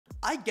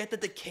I get that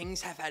the Kings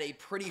have had a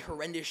pretty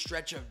horrendous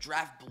stretch of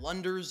draft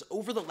blunders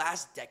over the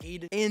last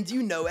decade, and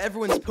you know,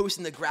 everyone's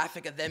posting the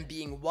graphic of them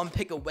being one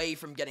pick away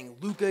from getting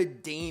Luka,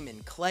 Dame,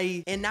 and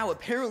Clay, and now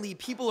apparently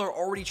people are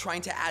already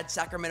trying to add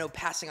Sacramento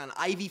passing on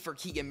Ivy for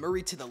Keegan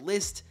Murray to the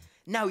list.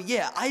 Now,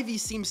 yeah, Ivy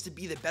seems to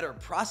be the better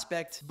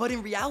prospect, but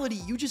in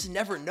reality, you just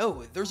never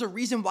know. There's a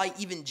reason why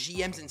even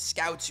GMs and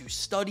scouts who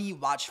study,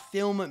 watch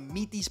film,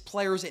 meet these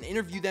players, and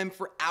interview them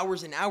for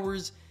hours and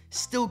hours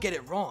still get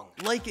it wrong.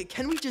 Like,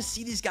 can we just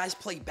see these guys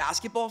play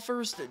basketball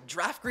first?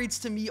 Draft grades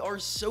to me are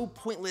so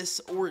pointless,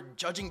 or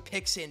judging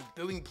picks and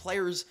booing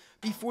players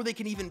before they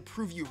can even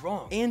prove you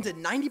wrong. And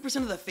 90%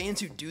 of the fans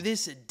who do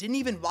this didn't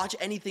even watch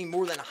anything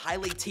more than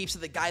highlight tapes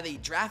of the guy they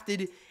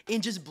drafted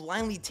and just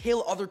blindly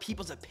tail other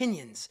people's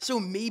opinions. So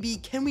maybe,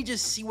 can we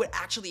just see what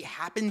actually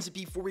happens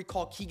before we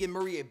call Keegan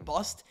Murray a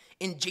bust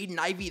and Jaden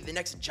Ivey the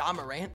next Ja Morant?